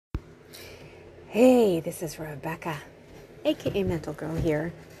Hey, this is Rebecca, aka Mental Girl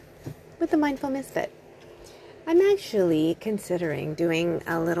here, with the Mindful Misfit. I'm actually considering doing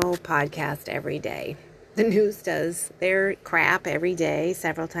a little podcast every day. The news does their crap every day,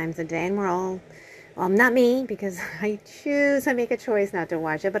 several times a day, and we're all, well, not me, because I make a choice not to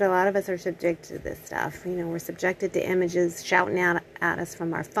watch it, but a lot of us are subject to this stuff. You know, we're subjected to images shouting out at us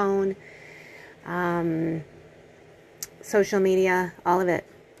from our phone, social media, all of it.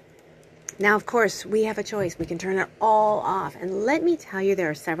 Now, of course, we have a choice. We can turn it all off. And let me tell you,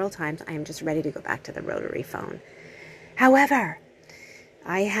 there are several times I am just ready to go back to the rotary phone. However,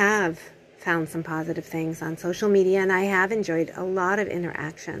 I have found some positive things on social media, and I have enjoyed a lot of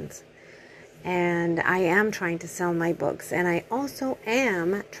interactions. And I am trying to sell my books. And I also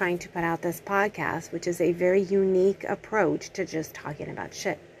am trying to put out this podcast, which is a very unique approach to just talking about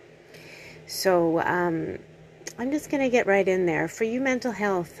shit. So, I'm just going to get right in there. For you mental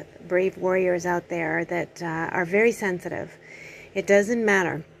health brave warriors out there that are very sensitive, it doesn't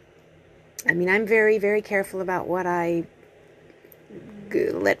matter. I mean, I'm very, very careful about what I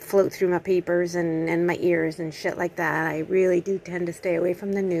let float through my papers and my ears and shit like that. I really do tend to stay away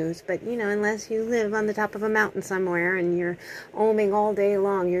from the news. But, you know, unless you live on the top of a mountain somewhere and you're oming all day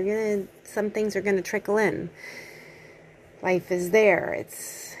long, some things are going to trickle in. Life is there.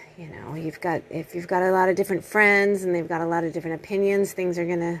 It's... You know, if you've got a lot of different friends and they've got a lot of different opinions, things are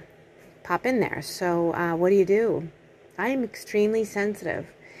going to pop in there. So what do? I am extremely sensitive.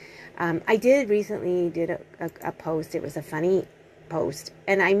 I recently did a post. It was a funny post,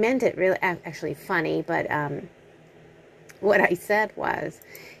 and I meant it really actually funny. But what I said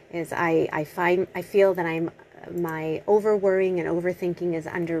is I feel that my over worrying and overthinking is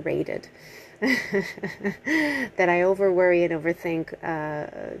underrated. That I over worry and overthink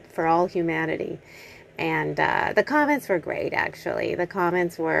for all humanity. And the comments were great, actually. The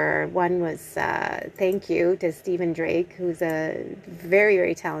comments were, one was thank you to Stephen Drake, who's a very,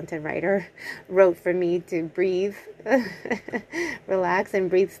 very talented writer, wrote for me to breathe, relax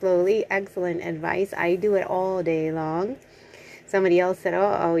and breathe slowly. Excellent advice. I do it all day long. Somebody else said,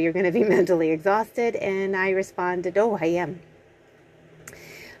 oh, you're going to be mentally exhausted. And I responded, oh, I am.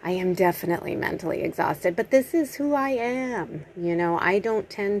 I am definitely mentally exhausted, but this is who I am. You know, I don't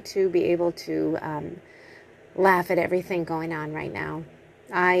tend to be able to laugh at everything going on right now.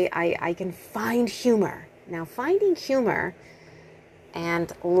 I can find humor. Now, finding humor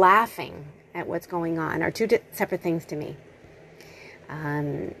and laughing at what's going on are two separate things to me.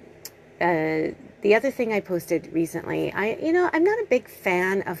 The other thing I posted recently, I'm not a big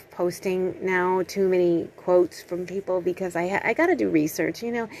fan of posting now too many quotes from people because I got to do research.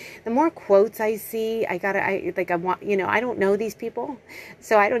 You know, the more quotes I see, I don't know these people,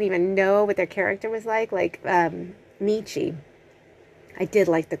 so I don't even know what their character was like. Like Nietzsche, I did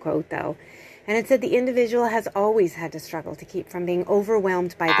like the quote though, and it said the individual has always had to struggle to keep from being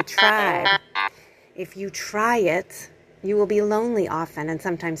overwhelmed by the tribe. If you try it, you will be lonely often and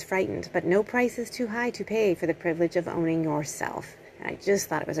sometimes frightened, but no price is too high to pay for the privilege of owning yourself. And I just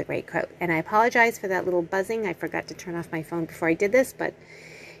thought it was a great quote. And I apologize for that little buzzing. I forgot to turn off my phone before I did this, but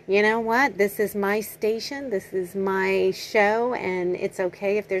you know what? This is my station. This is my show, and it's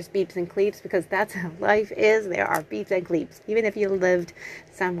okay if there's beeps and cleeps because that's how life is. There are beeps and cleeps. Even if you lived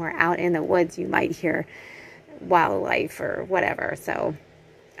somewhere out in the woods, you might hear wildlife or whatever. So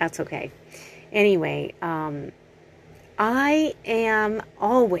that's okay. Anyway, I am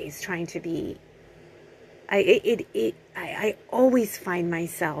always trying to be, I always find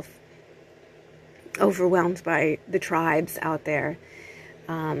myself overwhelmed by the tribes out there.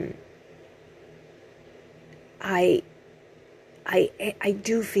 I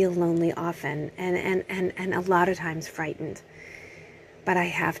do feel lonely often and a lot of times frightened. But I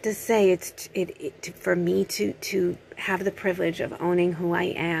have to say, for me to have the privilege of owning who I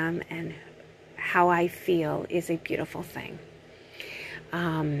am and how I feel is a beautiful thing.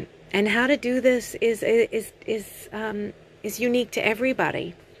 And how to do this is unique to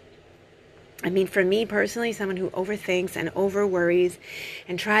everybody. I mean, for me personally, someone who overthinks and over worries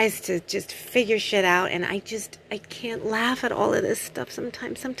and tries to just figure shit out, and I can't laugh at all of this stuff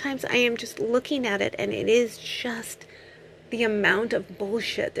sometimes. Sometimes I am just looking at it, and it is just the amount of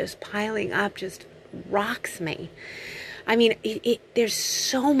bullshit that's piling up just rocks me. I mean, there's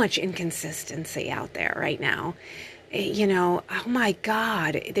so much inconsistency out there right now. You know, oh my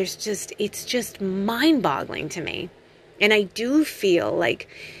God, it's just mind-boggling to me. And I do feel like,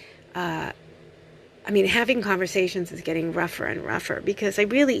 having conversations is getting rougher and rougher because I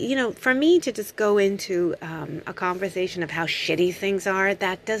really, for me to just go into a conversation of how shitty things are,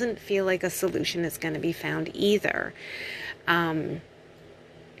 that doesn't feel like a solution that's going to be found either.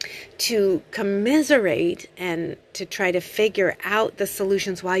 to commiserate and to try to figure out the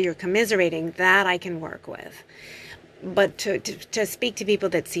solutions while you're commiserating, that I can work with. But to speak to people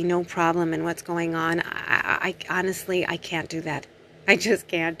that see no problem in what's going on, I honestly, I can't do that. I just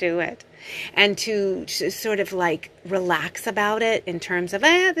can't do it. And to sort of like relax about it in terms of,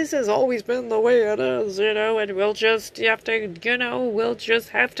 this has always been the way it is, and we'll just have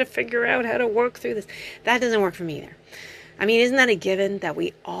to figure out how to work through this. That doesn't work for me either. I mean, isn't that a given that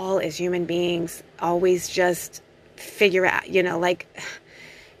we all as human beings always just figure out,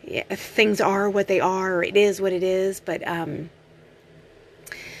 things are what they are, or it is what it is, but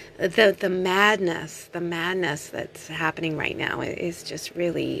the madness that's happening right now is just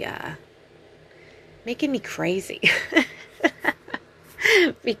really making me crazy.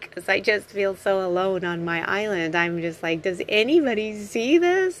 Because I just feel so alone on my island. I'm just like, does anybody see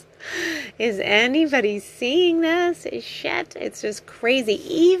this? Is anybody seeing this? Shit, it's just crazy.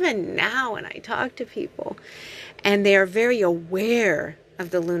 Even now when I talk to people and they are very aware of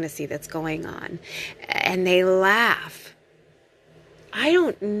the lunacy that's going on and they laugh, I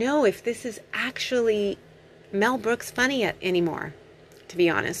don't know if this is actually Mel Brooks funny anymore, to be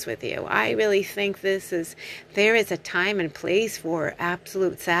honest with you. I really think there is a time and place for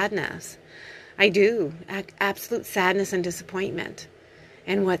absolute sadness. I do. Absolute sadness and disappointment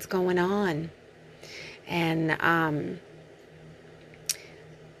in what's going on. And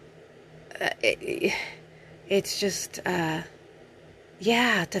it's just, to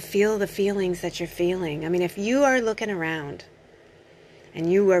feel the feelings that you're feeling. I mean, if you are looking around, and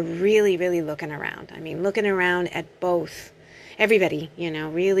you are really, really looking around, looking around at both, everybody,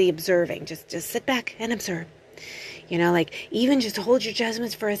 really observing, just sit back and observe, even just hold your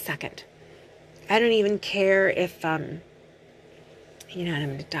judgments for a second. I don't even care if, I'm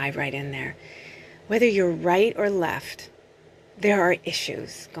going to dive right in there. Whether you're right or left, there are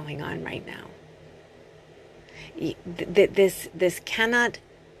issues going on right now. This cannot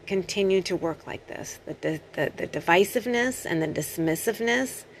continue to work like this. The divisiveness and the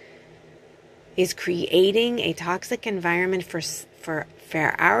dismissiveness is creating a toxic environment for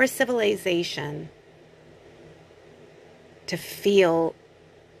our civilization to feel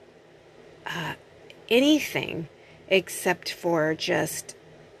anything except for just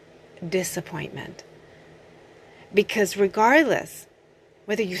disappointment. Because regardless,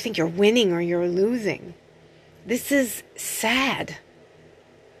 whether you think you're winning or you're losing, this is sad.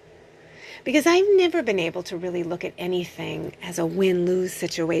 Because I've never been able to really look at anything as a win-lose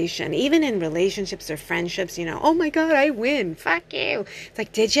situation. Even in relationships or friendships, oh my God, I win. Fuck you. It's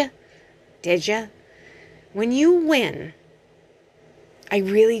like, did you? Did you? When you win, I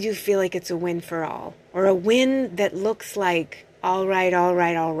really do feel like it's a win for all. Or a win that looks like, all right.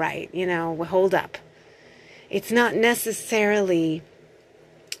 Hold up. It's not necessarily...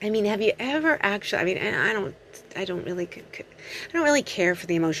 have you ever actually... I don't really care for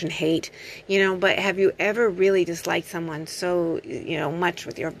the emotion hate, but have you ever really disliked someone so, much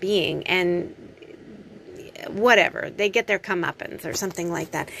with your being, and whatever, they get their comeuppance or something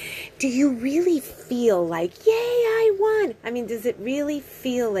like that? Do you really feel like, yay, I won? Does it really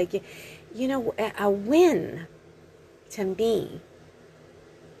feel like, a win to me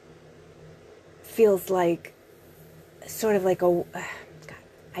feels like sort of like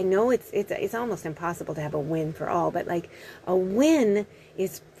I know it's almost impossible to have a win for all, but like a win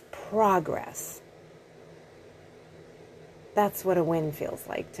is progress. That's what a win feels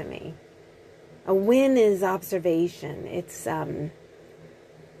like to me. A win is observation. It's and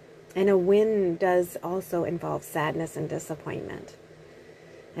a win does also involve sadness and disappointment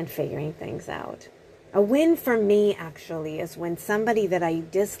and figuring things out. A win for me actually is when somebody that I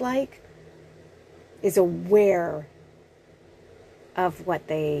dislike is aware of what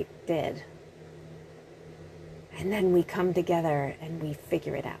they did. And then we come together and we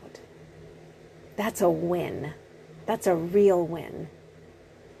figure it out. That's a win. That's a real win.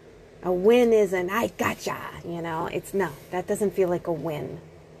 A win isn't, I gotcha, it's no, that doesn't feel like a win.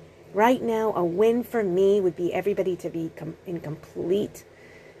 Right now, a win for me would be everybody to be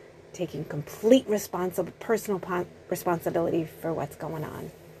taking complete personal responsibility for what's going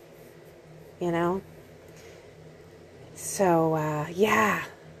on. So, I'm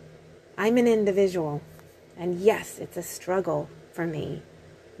an individual, and yes, it's a struggle for me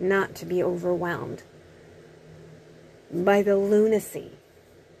not to be overwhelmed by the lunacy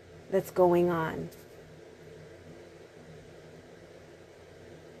that's going on.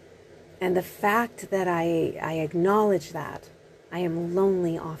 And the fact that I acknowledge that, I am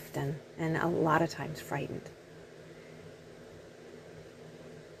lonely often, and a lot of times frightened.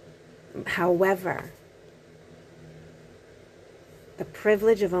 However, the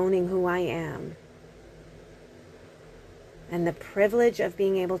privilege of owning who I am, and the privilege of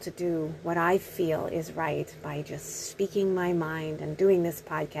being able to do what I feel is right by just speaking my mind and doing this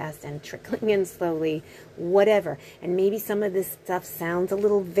podcast and trickling in slowly, whatever. And maybe some of this stuff sounds a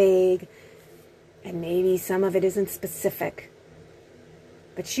little vague, and maybe some of it isn't specific.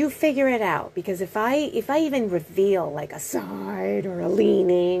 But you figure it out, because if I even reveal like a side or a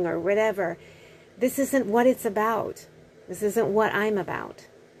leaning or whatever, this isn't what it's about. This isn't what I'm about.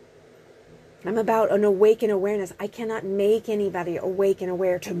 I'm about an awakened awareness. I cannot make anybody awake and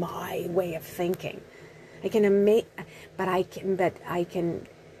aware to my way of thinking. I can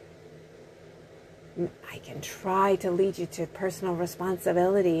try to lead you to personal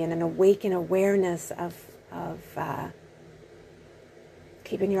responsibility and an awakened awareness of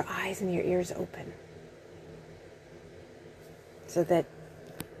keeping your eyes and your ears open, so that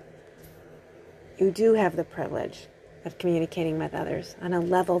you do have the privilege of communicating with others on a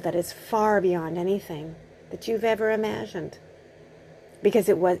level that is far beyond anything that you've ever imagined. Because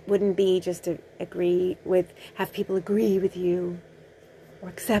it wouldn't be just to have people agree with you or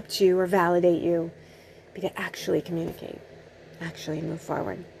accept you or validate you, but to actually communicate, actually move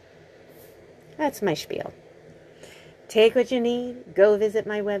forward. That's my spiel. Take what you need. Go visit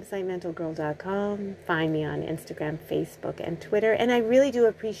my website, mentalgirl.com. Find me on Instagram, Facebook, and Twitter. And I really do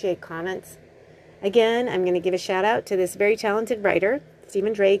appreciate comments. Again, I'm going to give a shout out to this very talented writer,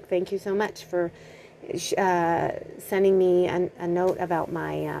 Stephen Drake. Thank you so much for sending me a note about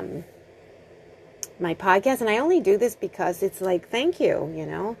my my podcast. And I only do this because it's like, thank you, you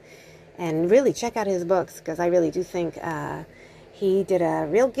know. And really check out his books, because I really do think he did a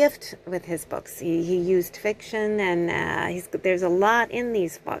real gift with his books. He used fiction, and there's a lot in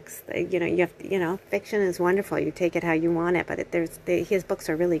these books. Fiction is wonderful. You take it how you want it, but his books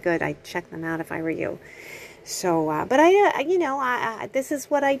are really good. I'd check them out if I were you. So, but this is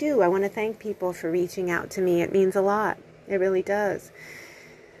what I do. I want to thank people for reaching out to me. It means a lot. It really does.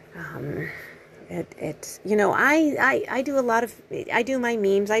 I do a lot of, I do my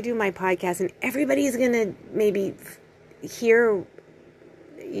memes, I do my podcast, and everybody's going to maybe hear,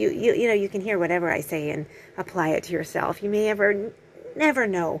 you can hear whatever I say and apply it to yourself. You may never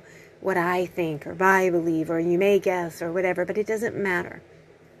know what I think or I believe, or you may guess or whatever, but it doesn't matter.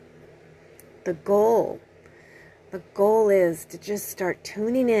 The goal is to just start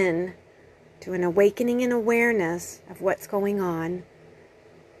tuning in to an awakening and awareness of what's going on,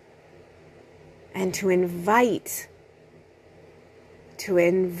 and to invite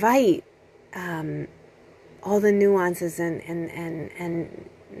all the nuances and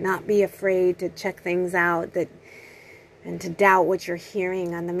not be afraid to check things out and to doubt what you're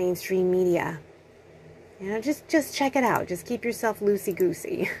hearing on the mainstream media. Just check it out. Just keep yourself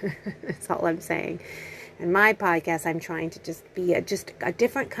loosey-goosey. That's all I'm saying. And my podcast, I'm trying to just be a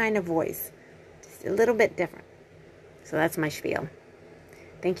different kind of voice. Just a little bit different. So that's my spiel.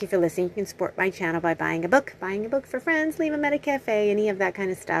 Thank you for listening. You can support my channel by buying a book for friends, leave them at a cafe, any of that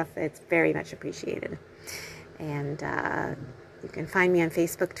kind of stuff. It's very much appreciated. And you can find me on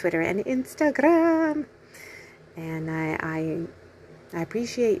Facebook, Twitter, and Instagram. And I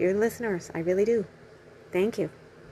appreciate your listeners. I really do. Thank you.